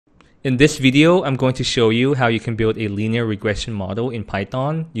In this video, I'm going to show you how you can build a linear regression model in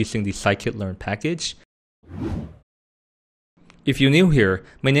Python using the scikit-learn package. If you're new here,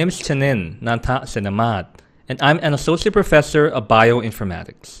 my name is Chanin Nanta Senamat, and I'm an associate professor of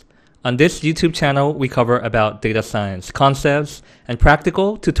bioinformatics. On this YouTube channel, we cover about data science concepts and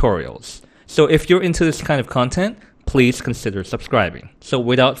practical tutorials. So if you're into this kind of content, please consider subscribing. So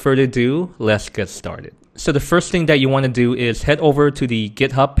without further ado, let's get started. So the first thing that you want to do is head over to the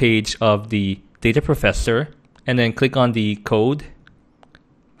GitHub page of the DataProfessor and then click on the code,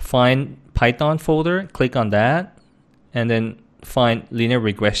 find Python folder, click on that, and then find linear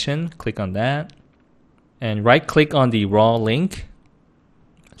regression, click on that, and right click on the raw link,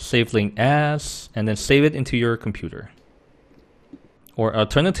 save link as, and then save it into your computer. Or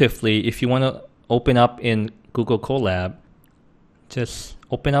alternatively, if you want to open up in Google Colab, just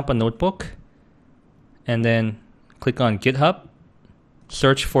open up a notebook and then click on GitHub,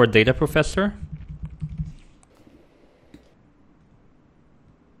 search for DataProfessor,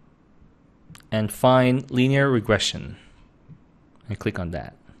 and find linear regression, and click on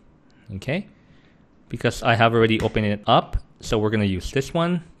that. Okay, because I have already opened it up, so we're going to use this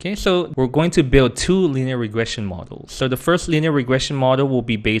one. Okay, so we're going to build two linear regression models. So the first linear regression model will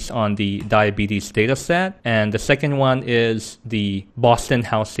be based on the diabetes dataset, and the second one is the Boston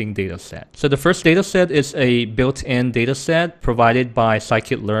housing dataset. So the first dataset is a built-in dataset provided by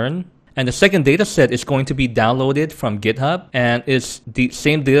scikit-learn, and the second dataset is going to be downloaded from GitHub, and it's the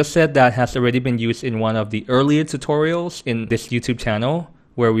same dataset that has already been used in one of the earlier tutorials in this YouTube channel,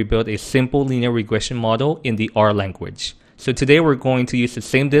 where we built a simple linear regression model in the R language. So today we're going to use the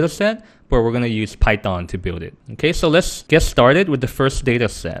same data set, but we're going to use Python to build it. Okay, so let's get started with the first data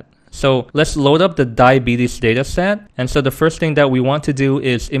set. So let's load up the diabetes data set. And so the first thing that we want to do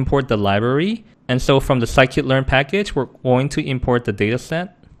is import the library. And so from the scikit-learn package, we're going to import the data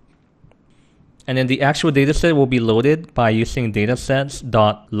set. And then the actual data set will be loaded by using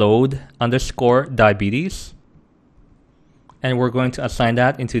datasets.load_diabetes. And we're going to assign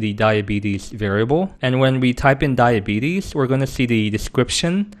that into the diabetes variable. And when we type in diabetes, we're going to see the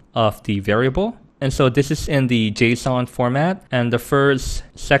description of the variable. And so this is in the JSON format. And the first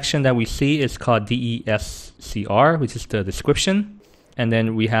section that we see is called DESCR, which is the description. And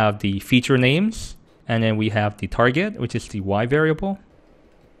then we have the feature names. And then we have the target, which is the Y variable.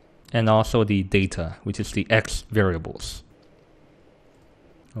 And also the data, which is the X variables.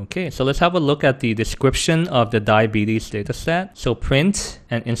 Okay, so let's have a look at the description of the diabetes dataset. So print,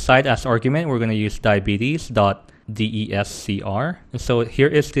 and inside as argument, we're going to use diabetes.descr. And so here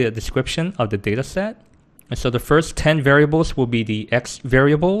is the description of the dataset. And so the first 10 variables will be the X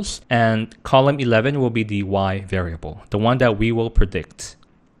variables, and column 11 will be the Y variable, the one that we will predict.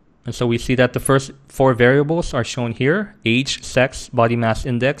 And so we see that the first 4 variables are shown here: age, sex, body mass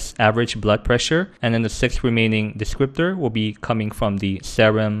index, average blood pressure, and then the 6th remaining descriptor will be coming from the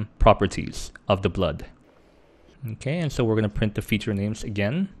serum properties of the blood. Okay, and so we're going to print the feature names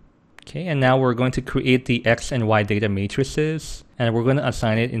again. Okay, and now we're going to create the X and Y data matrices, and we're going to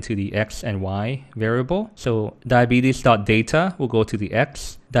assign it into the X and Y variable. So diabetes.data will go to the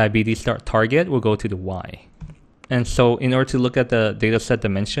X, diabetes.target will go to the Y. And so in order to look at the dataset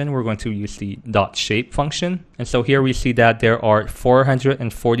dimension, we're going to use the .shape function. And so here we see that there are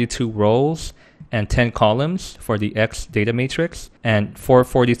 442 rows and 10 columns for the X data matrix, and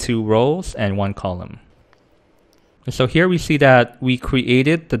 442 rows and 1 column. And so here we see that we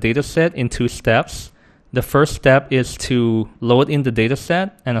created the dataset in 2 steps. The first step is to load in the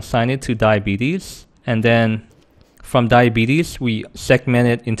dataset and assign it to diabetes. And then from diabetes, we segment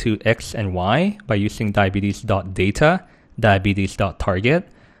it into X and Y by using diabetes.data, diabetes.target.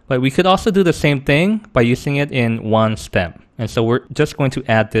 But we could also do the same thing by using it in one step. And so we're just going to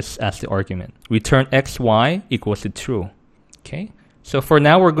add this as the argument. Return XY equals to true. Okay. So for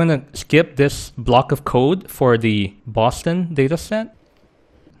now, we're going to skip this block of code for the Boston dataset.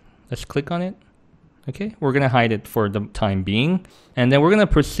 Let's click on it. Okay. We're going to hide it for the time being. And then we're going to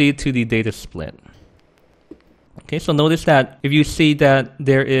proceed to the data split. Okay, so notice that if you see that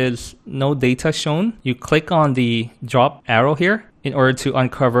there is no data shown, you click on the drop arrow here in order to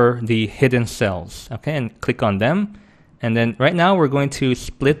uncover the hidden cells. Okay, and click on them. And then right now we're going to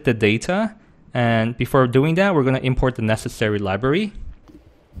split the data. And before doing that, we're going to import the necessary library.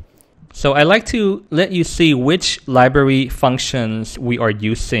 So I like to let you see which library functions we are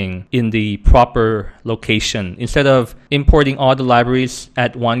using in the proper location instead of importing all the libraries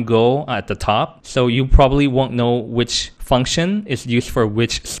at one go at the top. So you probably won't know which function is used for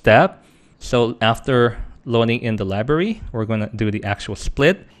which step. So after loading in the library, we're going to do the actual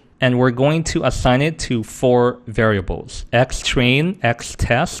split. And we're going to assign it to 4 variables: xtrain,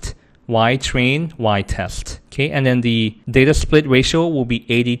 xtest, y train, y test. Okay, and then the data split ratio will be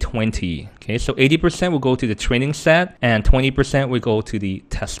 80-20. Okay, so 80% will go to the training set and 20% will go to the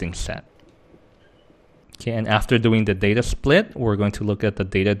testing set. Okay, and after doing the data split, we're going to look at the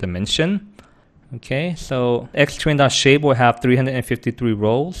data dimension. Okay, so xtrain.shape will have 353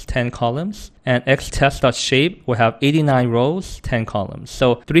 rows, 10 columns, and xtest.shape will have 89 rows, 10 columns.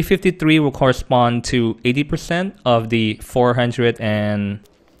 So 353 will correspond to 80% of the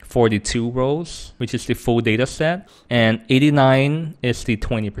 442 rows, which is the full data set, and 89 is the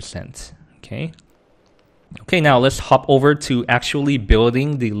 20%. Okay. Okay, now let's hop over to actually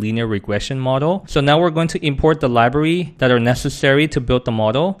building the linear regression model. So now we're going to import the library that are necessary to build the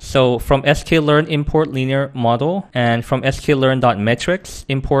model. So from sklearn import linear model, and from sklearn.metrics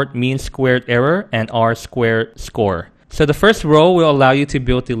import mean squared error and r squared score. So the first row will allow you to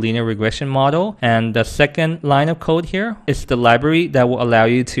build the linear regression model, and the second line of code here is the library that will allow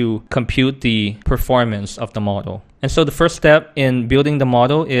you to compute the performance of the model. And so the first step in building the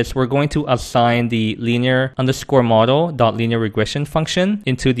model is we're going to assign the linear_model.linear regression function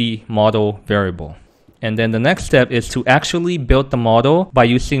into the model variable. And then the next step is to actually build the model by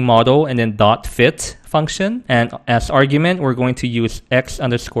using model and then .fit function. And as argument, we're going to use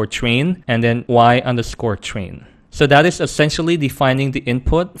x_train and then y_train. So that is essentially defining the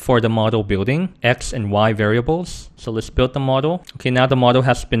input for the model building, x and y variables. So let's build the model. Okay, now the model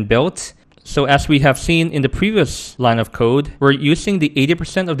has been built. So as we have seen in the previous line of code, we're using the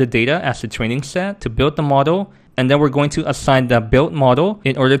 80% of the data as the training set to build the model, and then we're going to assign the built model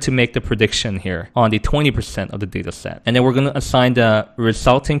in order to make the prediction here on the 20% of the data set. And then we're going to assign the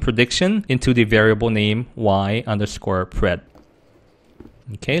resulting prediction into the variable name y_pred.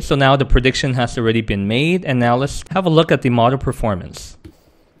 Okay, so now the prediction has already been made, and now let's have a look at the model performance.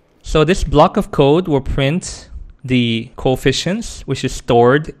 So this block of code will print the coefficients, which is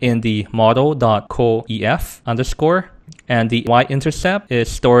stored in the model.clf_, and the y-intercept is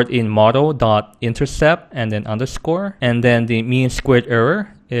stored in model.intercept and then underscore, and then the mean squared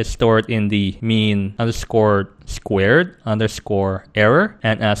error is stored in the mean_squared_error,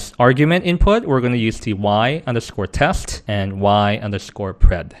 and as argument input we're going to use the y_test and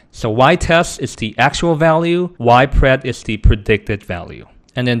y_pred. So y-test is the actual value, y-pred is the predicted value.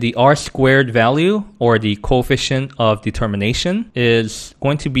 And then the r² value, or the coefficient of determination, is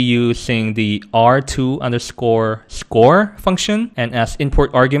going to be using the r2_score function. And as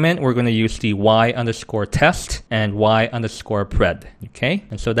input argument, we're going to use the y_test and y_pred. Okay,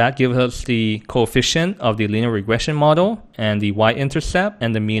 and so that gives us the coefficient of the linear regression model, and the y-intercept,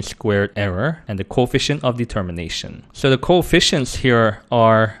 and the mean squared error, and the coefficient of determination. So the coefficients here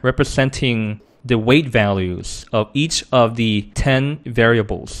are representing the weight values of each of the 10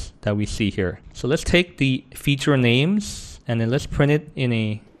 variables that we see here. So let's take the feature names and then let's print it in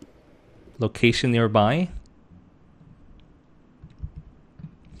a location nearby.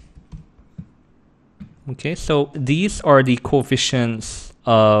 Okay, so these are the coefficients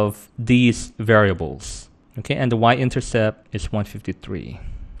of these variables. Okay, and the y-intercept is 153.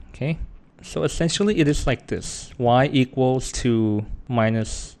 Okay, so essentially it is like this: y equals to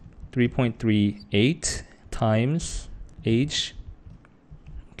minus 3.38 times age.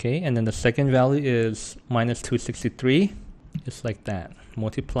 Okay, and then the second value is minus 263. It's like that.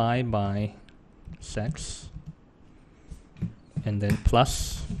 Multiply by sex. And then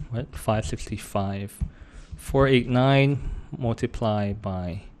plus, what? 565. 489 multiply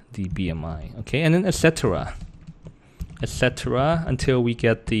by the BMI. Okay, and then etc. Until we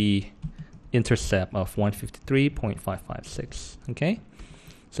get the intercept of 153.556. Okay.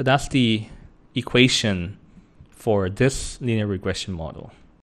 So that's the equation for this linear regression model.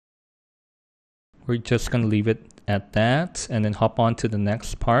 We're just going to leave it at that and then hop on to the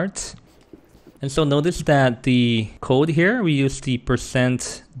next part. And so notice that the code here, we use the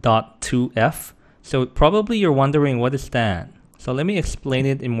 %.2f. So probably you're wondering, what is that? So let me explain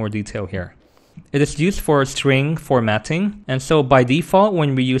it in more detail here. It is used for string formatting, and so by default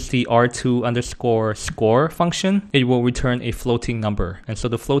when we use the r2_score function, it will return a floating number, and so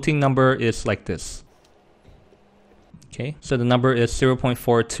the floating number is like this. Okay, so the number is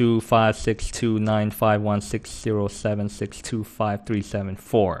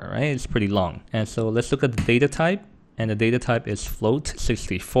 0.4256295160762537 right? It's pretty long. And so let's look at the data type. And the data type is float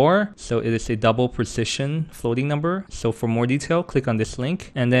 64. So it is a double precision floating number. So for more detail, click on this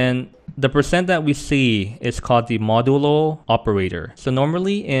link. And then the percent that we see is called the Modulo Operator. So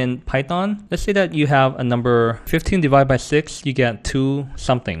normally in Python, let's say that you have a number 15 divided by 6, you get 2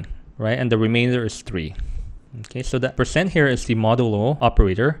 something, right? And the remainder is 3. Okay, so that percent here is the Modulo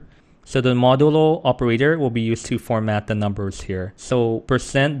Operator. So the modulo operator will be used to format the numbers here. So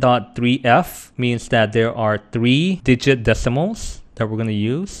 %.3f means that there are 3-digit decimals that we're going to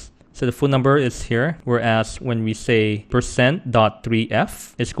use. So the full number is here, whereas when we say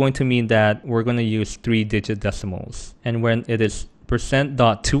 %.3f, it's going to mean that we're going to use 3-digit decimals. And when it is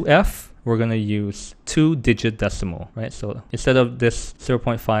 %.2f, we're going to use 2-digit decimal, right? So instead of this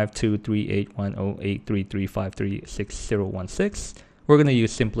 0.5238108335366016, we're going to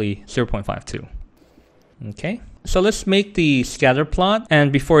use simply 0.52. Okay, so let's make the scatter plot.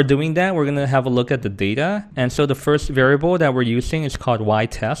 And before doing that, we're going to have a look at the data. And so the first variable that we're using is called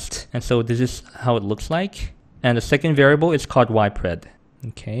ytest. And so this is how it looks like. And the second variable is called ypred.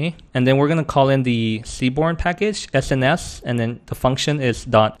 Okay, and then we're going to call in the seaborn package, SNS, and then the function is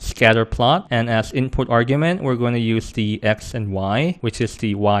 .scatterplot. And as input argument, we're going to use the x and y, which is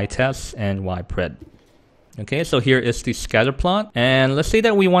the ytest and ypred. Okay, so here is the scatter plot. And let's say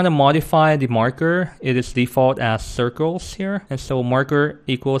that we want to modify the marker. It is default as circles here. And so marker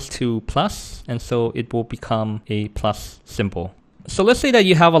equals to plus. And so it will become a plus symbol. So let's say that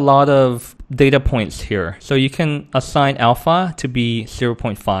you have a lot of data points here. So you can assign alpha to be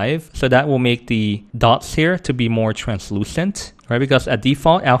 0.5. So that will make the dots here to be more translucent, right? Because at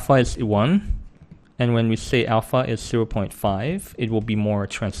default, alpha is 1. And when we say alpha is 0.5, it will be more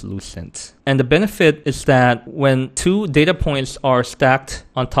translucent. And the benefit is that when two data points are stacked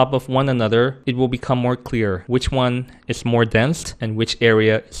on top of one another, it will become more clear which one is more dense and which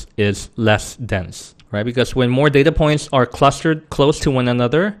area is less dense, right? Because when more data points are clustered close to one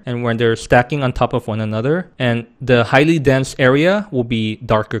another and when they're stacking on top of one another, and the highly dense area will be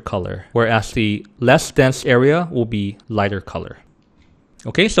darker color, whereas the less dense area will be lighter color.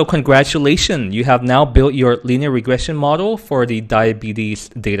 Okay, so congratulations, you have now built your linear regression model for the diabetes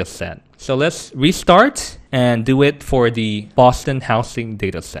dataset. So let's restart and do it for the Boston housing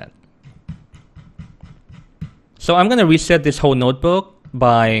dataset. So I'm going to reset this whole notebook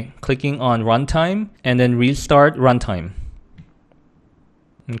by clicking on runtime and then restart runtime.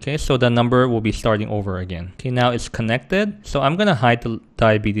 Okay, so the number will be starting over again. Okay, now it's connected. So I'm going to hide the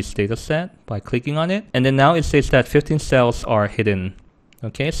diabetes dataset by clicking on it. And then now it says that 15 cells are hidden.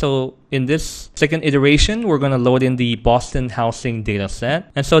 Okay, so in this second iteration, we're going to load in the Boston housing dataset.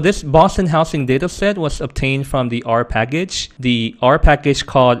 And so this Boston housing dataset was obtained from the R package, the R package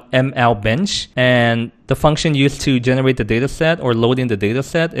called mlbench. And the function used to generate the dataset or load in the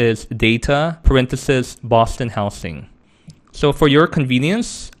dataset is data parenthesis Boston housing. So for your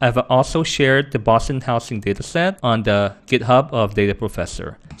convenience, I've also shared the Boston housing dataset on the GitHub of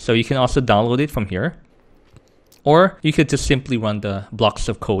DataProfessor. So you can also download it from here. Or you could just simply run the blocks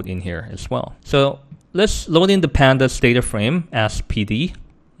of code in here as well. So let's load in the pandas data frame as PD.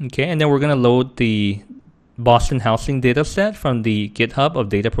 Okay, and then we're going to load the Boston housing dataset from the GitHub of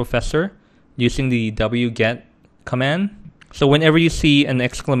DataProfessor using the wget command. So whenever you see an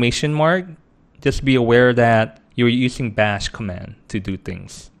exclamation mark, just be aware that you're using bash command to do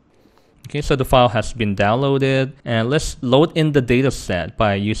things. Okay, so the file has been downloaded, and let's load in the data set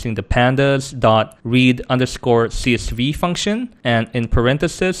by using the pandas.read_CSV function, and in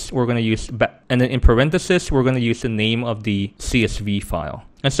parentheses we're going to use the name of the CSV file.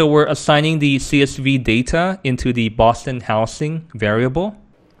 And so we're assigning the CSV data into the Boston housing variable.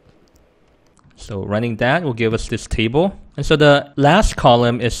 So running that will give us this table. And so the last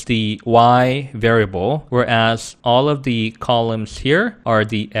column is the y variable, whereas all of the columns here are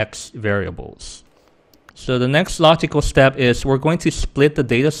the x variables. So the next logical step is we're going to split the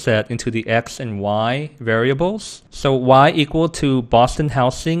data set into the x and y variables. So y equal to Boston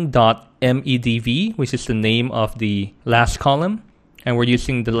housing.medv, which is the name of the last column. And we're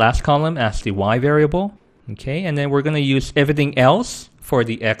using the last column as the y variable. Okay, and then we're going to use everything else for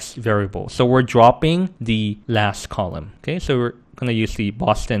the x variable. So we're dropping the last column. Okay, so we're going to use the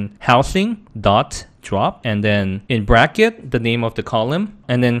Boston housing dot drop, and then in bracket the name of the column,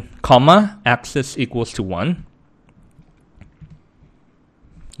 and then comma axis equals to 1.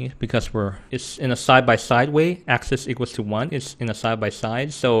 Okay, because it's in a side-by-side way, axis equals to 1. It's in a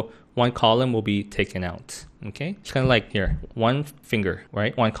side-by-side, so one column will be taken out. Okay, it's kind of like here, one finger,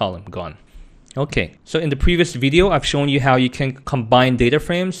 right? One column gone. Okay, so in the previous video, I've shown you how you can combine data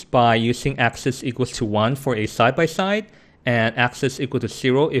frames by using axis equals to 1 for a side-by-side and axis equal to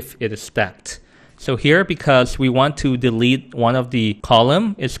 0 if it is stacked. So here, because we want to delete one of the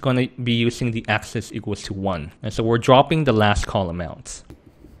column, it's going to be using the axis equals to 1. And so we're dropping the last column out.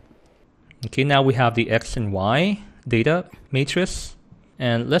 Okay, now we have the x and y data matrix.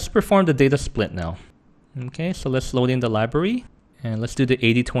 And let's perform the data split now. Okay, so let's load in the library. And let's do the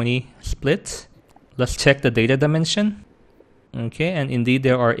 80-20 split. Let's check the data dimension. Okay, and indeed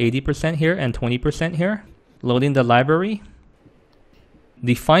there are 80% here and 20% here. Loading the library,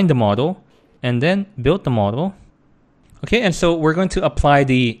 define the model, and then build the model. Okay, and so we're going to apply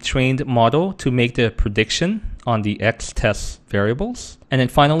the trained model to make the prediction on the X test variables. And then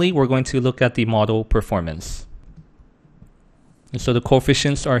finally, we're going to look at the model performance. And so the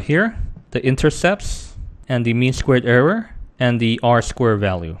coefficients are here, the intercepts, and the mean squared error, and the R-square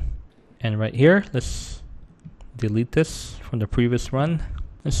value. And right here, let's delete this from the previous run.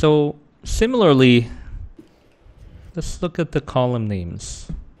 And so similarly, let's look at the column names.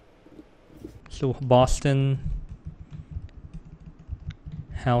 So Boston,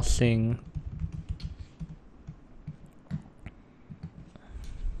 housing,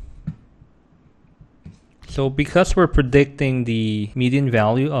 so because we're predicting the median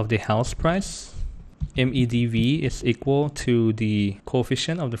value of the house price, MEDV is equal to the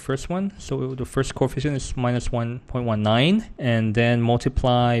coefficient of the first one. So the first coefficient is minus 1.19, and then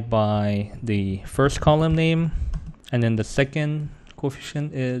multiply by the first column name, and then the second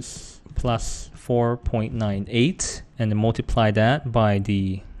coefficient is plus 4.98, and then multiply that by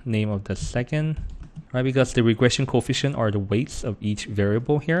the name of the second, right? Because the regression coefficient are the weights of each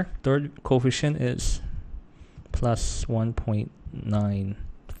variable here. Third coefficient is plus 1.94.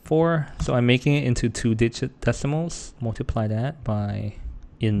 So I'm making it into 2-digit decimals. Multiply that by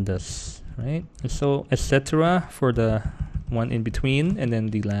indus, right? And so etc. for the one in between, and then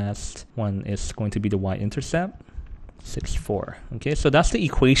the last one is going to be the y-intercept. 6.4. Okay, so that's the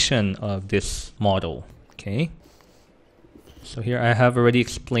equation of this model. Okay, so here I have already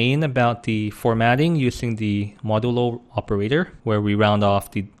explained about the formatting using the Modulo Operator, where we round off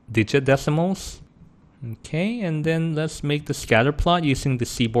the digit decimals. Okay, and then let's make the scatter plot using the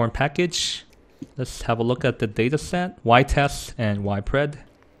Seaborn package. Let's have a look at the data set, y-test and y-pred.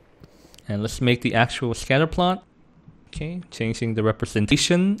 And let's make the actual scatter plot. Okay, changing the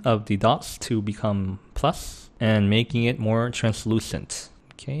representation of the dots to become plus, and making it more translucent.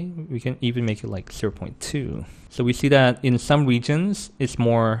 Okay, we can even make it like 0.2. So we see that in some regions, it's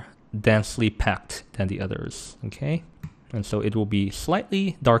more densely packed than the others. Okay, and so it will be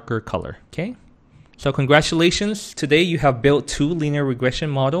slightly darker color. Okay, so congratulations. Today you have built 2 linear regression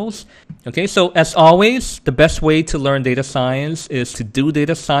models. Okay, so as always, the best way to learn data science is to do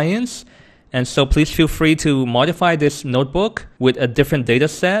data science. And so please feel free to modify this notebook with a different data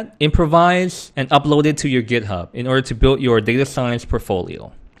set, improvise, and upload it to your GitHub in order to build your data science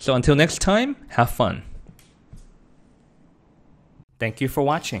portfolio. So until next time, have fun. Thank you for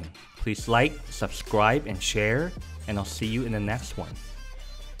watching. Please like, subscribe, and share, and I'll see you in the next one.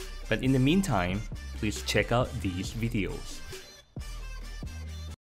 But in the meantime, please check out these videos.